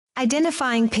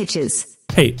Identifying pitches.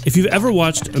 Hey, if you've ever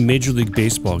watched a Major League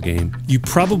Baseball game, you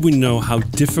probably know how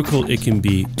difficult it can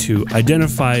be to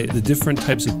identify the different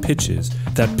types of pitches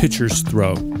that pitchers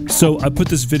throw. So I put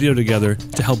this video together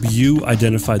to help you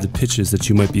identify the pitches that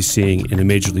you might be seeing in a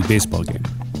Major League Baseball game.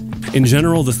 In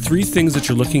general, the three things that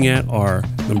you're looking at are,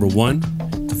 number one,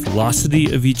 the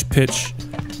velocity of each pitch,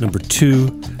 number two,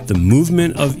 the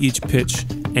movement of each pitch,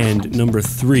 and number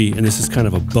three, and this is kind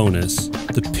of a bonus,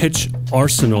 the pitch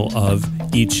arsenal of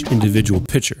each individual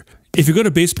pitcher. If you go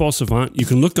to Baseball Savant, you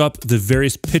can look up the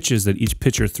various pitches that each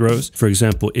pitcher throws. For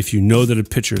example, if you know that a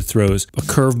pitcher throws a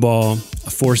curveball, a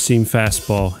four-seam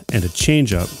fastball, and a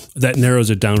changeup, that narrows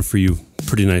it down for you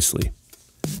pretty nicely.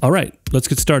 All right, let's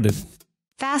get started.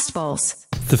 Fastballs.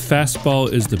 The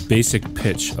fastball is the basic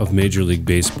pitch of Major League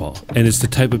Baseball, and it's the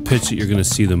type of pitch that you're going to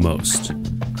see the most.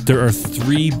 There are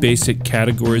three basic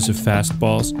categories of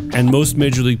fastballs, and most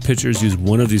Major League pitchers use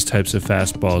one of these types of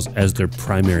fastballs as their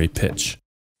primary pitch.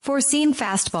 Four-seam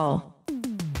fastball.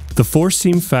 The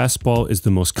four-seam fastball is the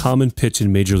most common pitch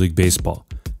in Major League Baseball.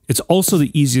 It's also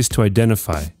the easiest to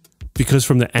identify, because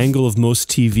from the angle of most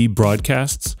TV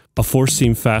broadcasts, a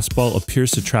four-seam fastball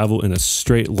appears to travel in a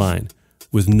straight line,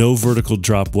 with no vertical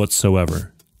drop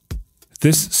whatsoever.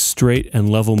 This straight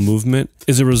and level movement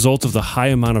is a result of the high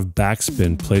amount of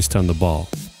backspin placed on the ball.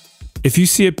 If you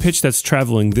see a pitch that's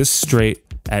traveling this straight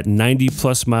at 90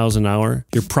 plus miles an hour,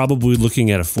 you're probably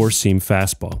looking at a four-seam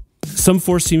fastball. Some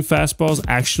four-seam fastballs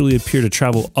actually appear to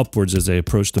travel upwards as they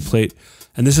approach the plate,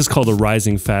 and this is called a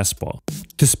rising fastball.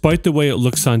 Despite the way it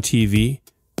looks on TV,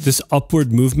 this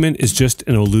upward movement is just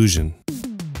an illusion.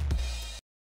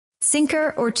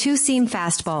 Sinker or two-seam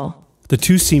fastball. The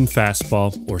two-seam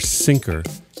fastball, or sinker,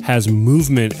 has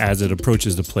movement as it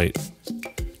approaches the plate.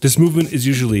 This movement is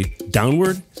usually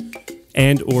downward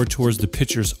and or towards the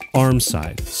pitcher's arm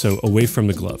side, so away from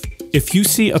the glove. If you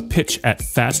see a pitch at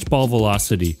fastball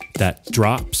velocity that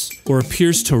drops or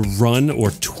appears to run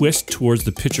or twist towards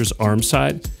the pitcher's arm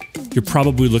side, you're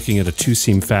probably looking at a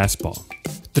two-seam fastball.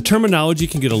 The terminology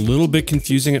can get a little bit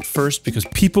confusing at first because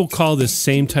people call this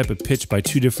same type of pitch by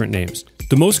two different names.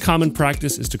 The most common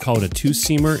practice is to call it a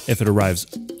two-seamer if it arrives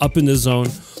up in the zone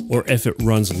or if it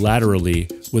runs laterally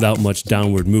without much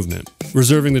downward movement,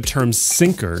 reserving the term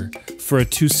sinker for a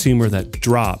two-seamer that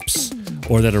drops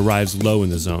or that arrives low in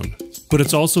the zone. But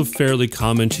it's also fairly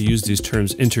common to use these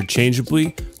terms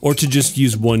interchangeably or to just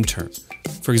use one term.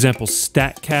 For example,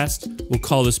 StatCast will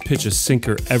call this pitch a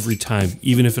sinker every time,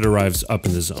 even if it arrives up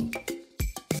in the zone.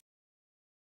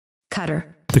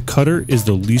 Cutter. The cutter is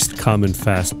the least common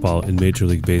fastball in Major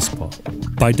League Baseball.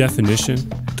 By definition,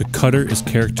 the cutter is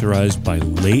characterized by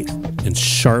late and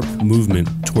sharp movement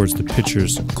towards the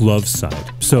pitcher's glove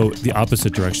side, so the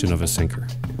opposite direction of a sinker.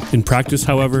 In practice,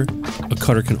 however, a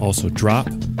cutter can also drop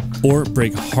or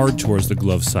break hard towards the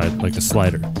glove side like a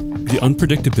slider. The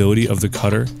unpredictability of the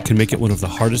cutter can make it one of the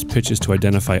hardest pitches to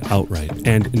identify outright.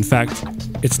 And in fact,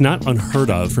 it's not unheard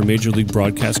of for Major League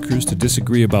broadcast crews to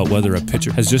disagree about whether a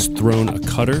pitcher has just thrown a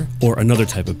cutter or another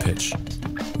type of pitch,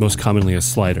 most commonly a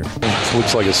slider. It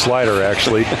looks like a slider,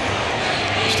 actually.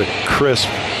 Just a crisp,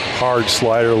 hard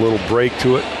slider, a little break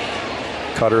to it.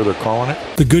 Cutter, they're calling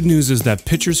it. The good news is that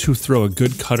pitchers who throw a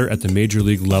good cutter at the Major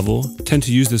League level tend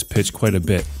to use this pitch quite a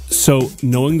bit. So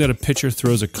knowing that a pitcher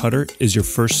throws a cutter is your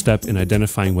first step in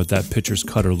identifying what that pitcher's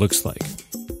cutter looks like.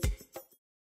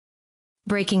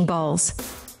 Breaking balls.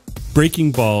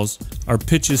 Breaking balls are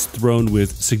pitches thrown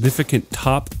with significant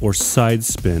top or side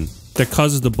spin that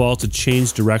causes the ball to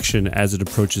change direction as it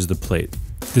approaches the plate.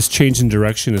 This change in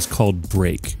direction is called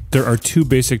break. There are two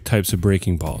basic types of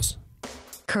breaking balls.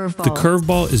 Curveball. The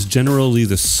curveball is generally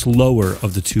the slower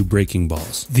of the two breaking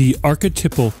balls. The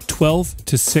archetypal 12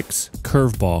 to 6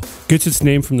 curveball gets its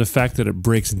name from the fact that it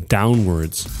breaks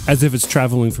downwards, as if it's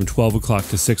traveling from 12 o'clock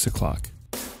to 6 o'clock.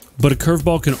 But a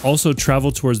curveball can also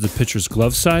travel towards the pitcher's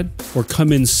glove side or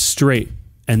come in straight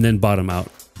and then bottom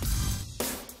out.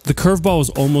 The curveball is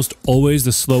almost always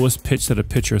the slowest pitch that a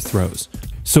pitcher throws.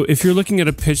 So if you're looking at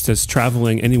a pitch that's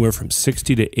traveling anywhere from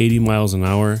 60 to 80 miles an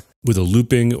hour, with a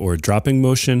looping or a dropping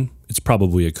motion, it's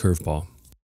probably a curveball.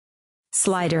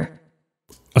 Slider.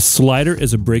 A slider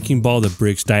is a breaking ball that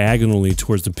breaks diagonally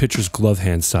towards the pitcher's glove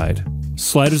hand side.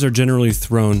 Sliders are generally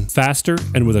thrown faster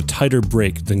and with a tighter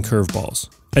break than curveballs.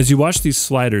 As you watch these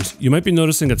sliders, you might be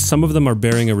noticing that some of them are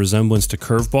bearing a resemblance to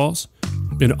curveballs,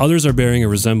 and others are bearing a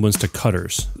resemblance to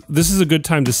cutters. This is a good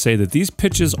time to say that these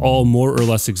pitches all more or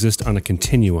less exist on a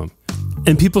continuum.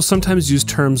 And people sometimes use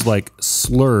terms like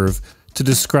slurve to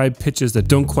describe pitches that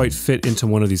don't quite fit into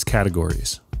one of these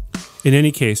categories. In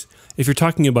any case, if you're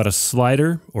talking about a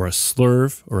slider or a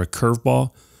slurve or a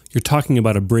curveball, you're talking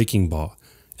about a breaking ball.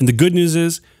 And the good news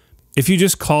is, if you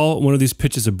just call one of these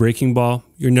pitches a breaking ball,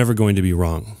 you're never going to be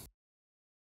wrong.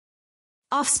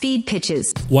 Off-speed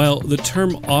pitches. While the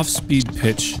term off-speed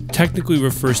pitch technically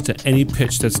refers to any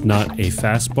pitch that's not a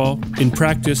fastball, in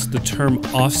practice, the term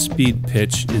off-speed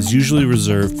pitch is usually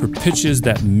reserved for pitches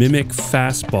that mimic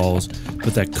fastballs,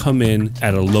 but that come in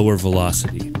at a lower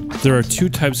velocity. There are two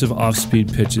types of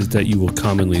off-speed pitches that you will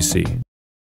commonly see.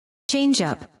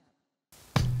 Changeup.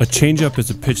 A changeup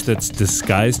is a pitch that's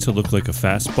disguised to look like a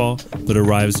fastball, but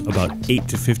arrives about 8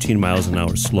 to 15 miles an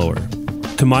hour slower.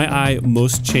 To my eye,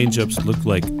 most changeups look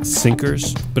like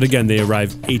sinkers, but again, they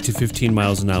arrive 8 to 15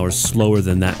 miles an hour slower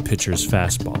than that pitcher's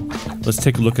fastball. Let's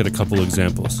take a look at a couple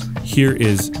examples. Here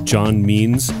is John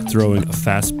Means throwing a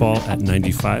fastball at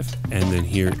 95, and then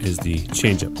here is the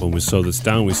changeup. When we slow this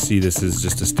down, we see this is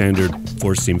just a standard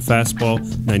four-seam fastball,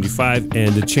 95,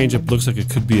 and the changeup looks like it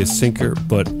could be a sinker,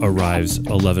 but arrives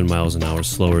 11 miles an hour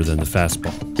slower than the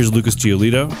fastball. Here's Lucas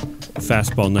Giolito,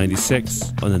 fastball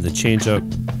 96, and then the changeup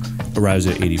arrives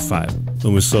at 85.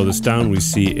 When we slow this down, we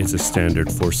see it's a standard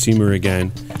four-seamer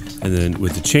again. And then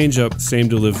with the changeup, same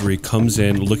delivery comes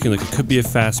in looking like it could be a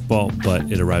fastball, but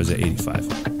it arrives at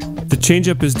 85. The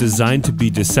changeup is designed to be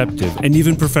deceptive, and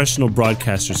even professional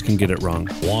broadcasters can get it wrong.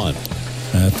 One.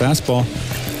 Fastball.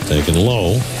 Taken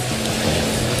low.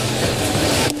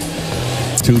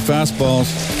 Two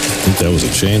fastballs. I think that was a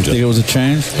changeup. Think it was a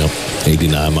change? Yep.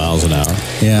 89 miles an hour.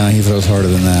 Yeah, he throws harder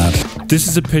than that. This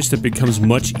is a pitch that becomes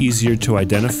much easier to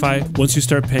identify once you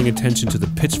start paying attention to the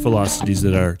pitch velocities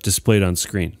that are displayed on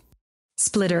screen.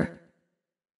 Splitter.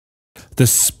 The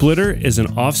splitter is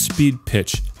an off-speed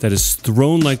pitch that is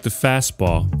thrown like the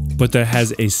fastball, but that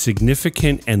has a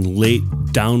significant and late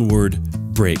downward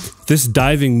break. This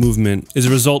diving movement is a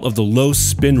result of the low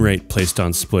spin rate placed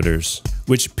on splitters,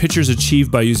 which pitchers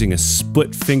achieve by using a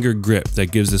split finger grip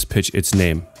that gives this pitch its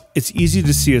name. It's easy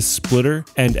to see a splitter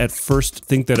and at first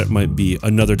think that it might be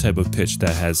another type of pitch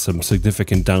that has some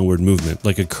significant downward movement,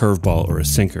 like a curveball or a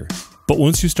sinker. But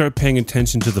once you start paying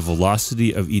attention to the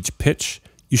velocity of each pitch,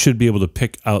 you should be able to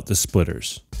pick out the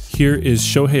splitters. Here is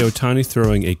Shohei Ohtani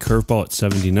throwing a curveball at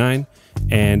 79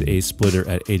 and a splitter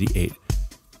at 88.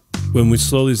 When we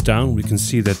slow these down, we can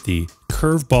see that the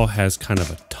curveball has kind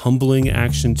of a tumbling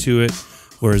action to it,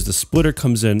 whereas the splitter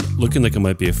comes in looking like it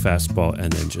might be a fastball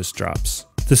and then just drops.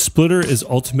 The splitter is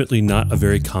ultimately not a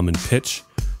very common pitch,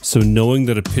 so knowing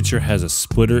that a pitcher has a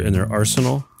splitter in their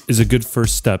arsenal is a good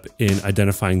first step in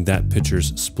identifying that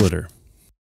pitcher's splitter.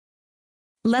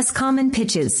 Less common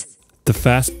pitches. The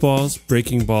fastballs,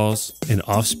 breaking balls, and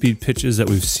off-speed pitches that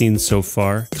we've seen so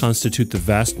far constitute the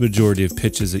vast majority of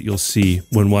pitches that you'll see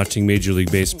when watching Major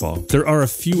League Baseball. There are a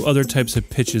few other types of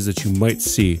pitches that you might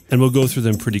see, and we'll go through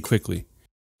them pretty quickly.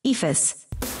 Ephus.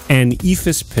 An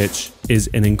ephus pitch is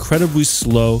an incredibly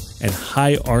slow and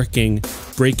high-arcing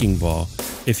breaking ball,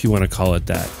 if you want to call it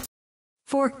that.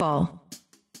 Forkball.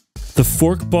 The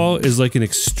forkball is like an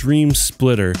extreme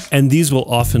splitter, and these will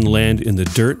often land in the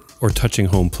dirt or touching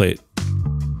home plate.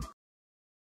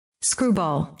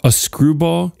 Screwball. A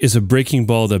screwball is a breaking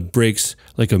ball that breaks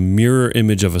like a mirror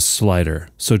image of a slider,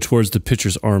 so towards the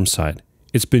pitcher's arm side.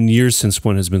 It's been years since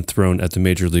one has been thrown at the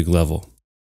major league level.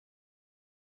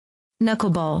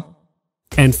 Knuckleball.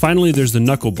 And finally, there's the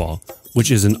knuckleball, which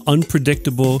is an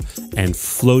unpredictable and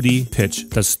floaty pitch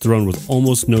that's thrown with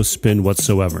almost no spin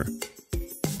whatsoever.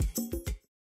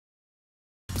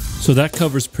 So that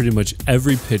covers pretty much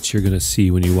every pitch you're going to see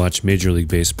when you watch Major League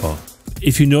Baseball.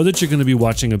 If you know that you're going to be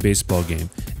watching a baseball game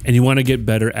and you want to get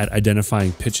better at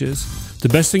identifying pitches, the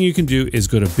best thing you can do is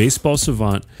go to Baseball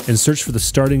Savant and search for the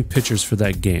starting pitchers for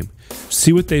that game.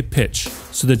 See what they pitch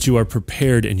so that you are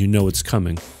prepared and you know it's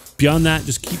coming. Beyond that,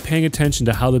 just keep paying attention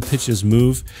to how the pitches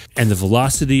move and the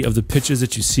velocity of the pitches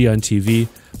that you see on TV,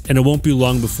 and it won't be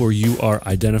long before you are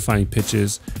identifying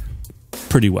pitches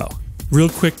pretty well. Real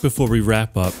quick before we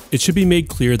wrap up, it should be made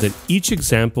clear that each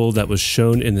example that was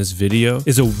shown in this video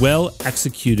is a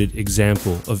well-executed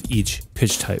example of each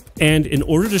pitch type. And in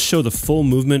order to show the full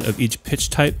movement of each pitch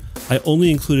type, I only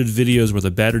included videos where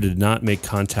the batter did not make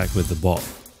contact with the ball.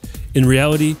 In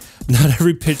reality, not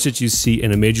every pitch that you see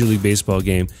in a Major League Baseball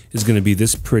game is going to be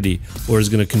this pretty or is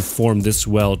going to conform this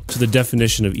well to the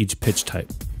definition of each pitch type.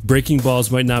 Breaking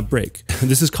balls might not break.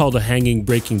 This is called a hanging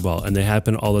breaking ball, and they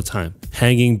happen all the time.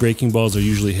 Hanging breaking balls are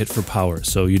usually hit for power,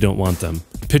 so you don't want them.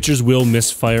 Pitchers will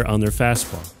misfire on their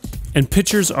fastball. And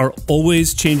pitchers are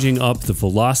always changing up the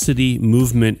velocity,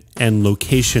 movement, and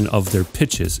location of their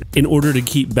pitches in order to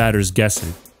keep batters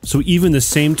guessing. So even the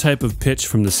same type of pitch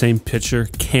from the same pitcher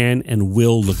can and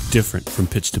will look different from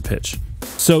pitch to pitch.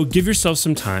 So give yourself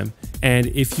some time, and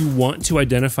if you want to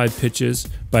identify pitches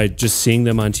by just seeing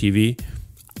them on TV,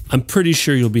 I'm pretty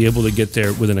sure you'll be able to get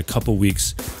there within a couple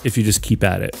weeks if you just keep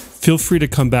at it. Feel free to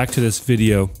come back to this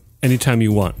video anytime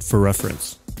you want for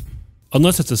reference.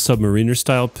 Unless it's a submariner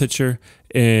style pitcher,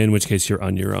 in which case you're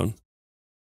on your own.